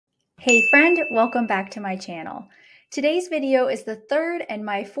Hey friend, welcome back to my channel. Today's video is the third in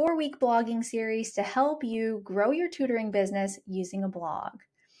my 4-week blogging series to help you grow your tutoring business using a blog.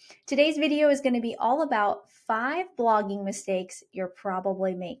 Today's video is going to be all about 5 blogging mistakes you're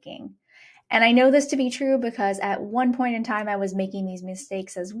probably making. And I know this to be true because at one point in time I was making these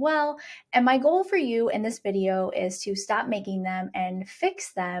mistakes as well. And my goal for you in this video is to stop making them and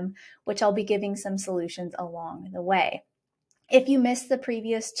fix them, which I'll be giving some solutions along the way. If you missed the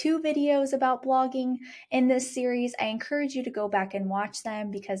previous 2 videos about blogging in this series, I encourage you to go back and watch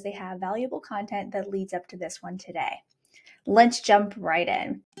them because they have valuable content that leads up to this one today. Let's jump right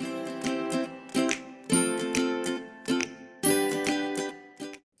in.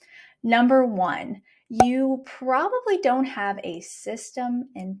 Number 1, you probably don't have a system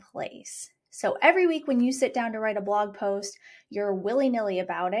in place. So every week when you sit down to write a blog post, you're willy-nilly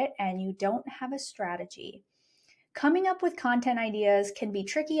about it and you don't have a strategy. Coming up with content ideas can be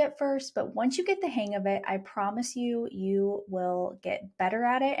tricky at first, but once you get the hang of it, I promise you, you will get better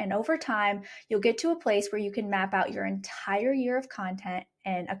at it. And over time, you'll get to a place where you can map out your entire year of content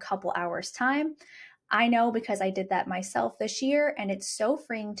in a couple hours' time. I know because I did that myself this year, and it's so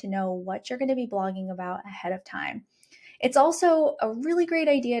freeing to know what you're going to be blogging about ahead of time. It's also a really great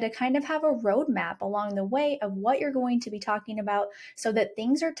idea to kind of have a roadmap along the way of what you're going to be talking about so that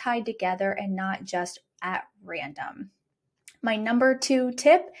things are tied together and not just at random. My number 2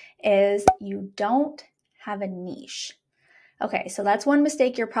 tip is you don't have a niche. Okay, so that's one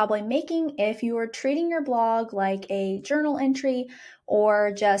mistake you're probably making if you are treating your blog like a journal entry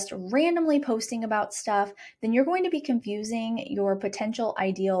or just randomly posting about stuff, then you're going to be confusing your potential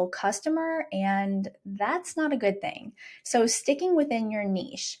ideal customer, and that's not a good thing. So sticking within your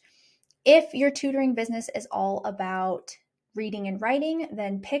niche. If your tutoring business is all about reading and writing,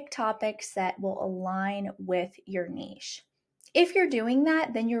 then pick topics that will align with your niche. If you're doing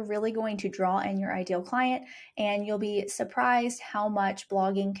that, then you're really going to draw in your ideal client, and you'll be surprised how much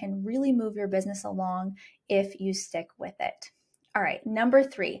blogging can really move your business along if you stick with it. All right, number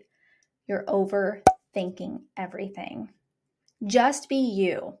 3, you're overthinking everything. Just be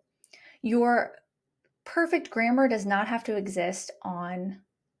you. Your perfect grammar does not have to exist on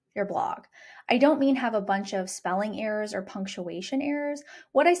your blog. I don't mean have a bunch of spelling errors or punctuation errors.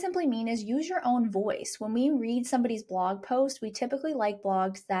 What I simply mean is use your own voice. When we read somebody's blog post, we typically like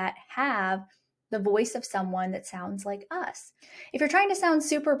blogs that have the voice of someone that sounds like us. If you're trying to sound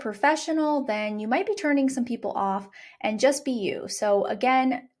super professional, then you might be turning some people off, and just be you. So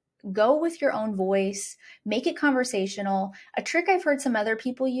again, go with your own voice, make it conversational. A trick I've heard some other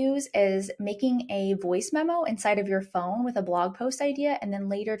people use is making a voice memo inside of your phone with a blog post idea and then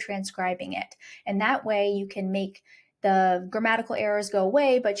later transcribing it. And that way you can make the grammatical errors go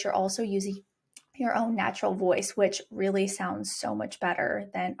away, but you're also using your own natural voice, which really sounds so much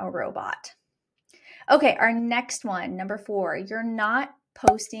better than a robot. Okay, our next one, number 4, you're not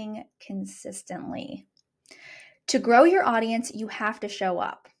posting consistently. To grow your audience, you have to show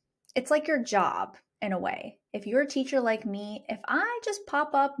up. It's like your job in a way. If you're a teacher like me, if I just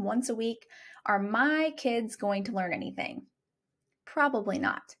pop up once a week, are my kids going to learn anything? Probably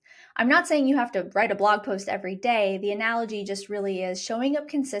not. I'm not saying you have to write a blog post every day. The analogy just really is showing up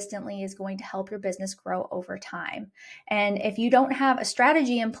consistently is going to help your business grow over time. And if you don't have a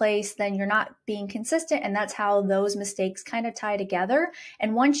strategy in place, then you're not being consistent. And that's how those mistakes kind of tie together.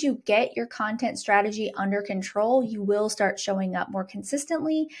 And once you get your content strategy under control, you will start showing up more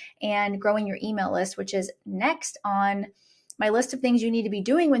consistently and growing your email list, which is next on my list of things you need to be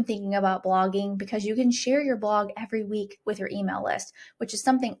doing when thinking about blogging, because you can share your blog every week with your email list, which is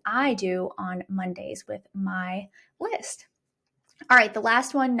something I do on Mondays with my list. All right, the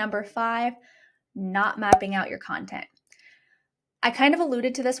last one, number 5, not mapping out your content. I kind of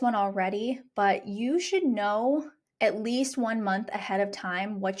alluded to this one already, but you should know at least 1 month ahead of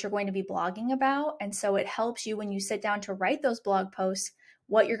time what you're going to be blogging about. And so it helps you when you sit down to write those blog posts,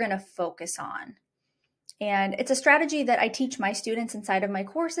 what you're going to focus on. And it's a strategy that I teach my students inside of my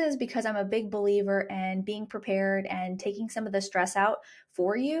courses because I'm a big believer in being prepared and taking some of the stress out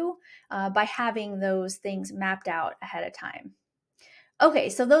for you by having those things mapped out ahead of time. Okay,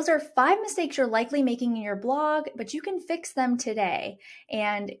 so those are 5 mistakes you're likely making in your blog, but you can fix them today.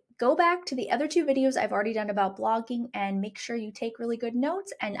 And go back to the other 2 videos I've already done about blogging and make sure you take really good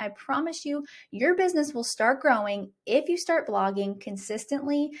notes. And I promise you, your business will start growing if you start blogging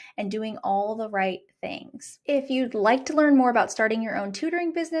consistently and doing all the right things. If you'd like to learn more about starting your own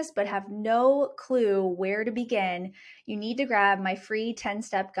tutoring business but have no clue where to begin, you need to grab my free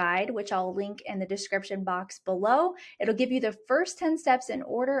 10-step guide, which I'll link in the description box below. It'll give you the first 10 steps in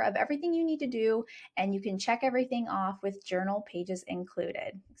order of everything you need to do, and you can check everything off with journal pages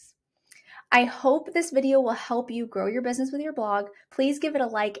included. I hope this video will help you grow your business with your blog. Please give it a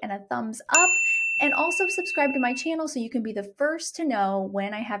like and a thumbs up, and also subscribe to my channel so you can be the first to know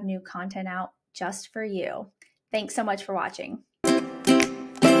when I have new content out just for you. Thanks so much for watching.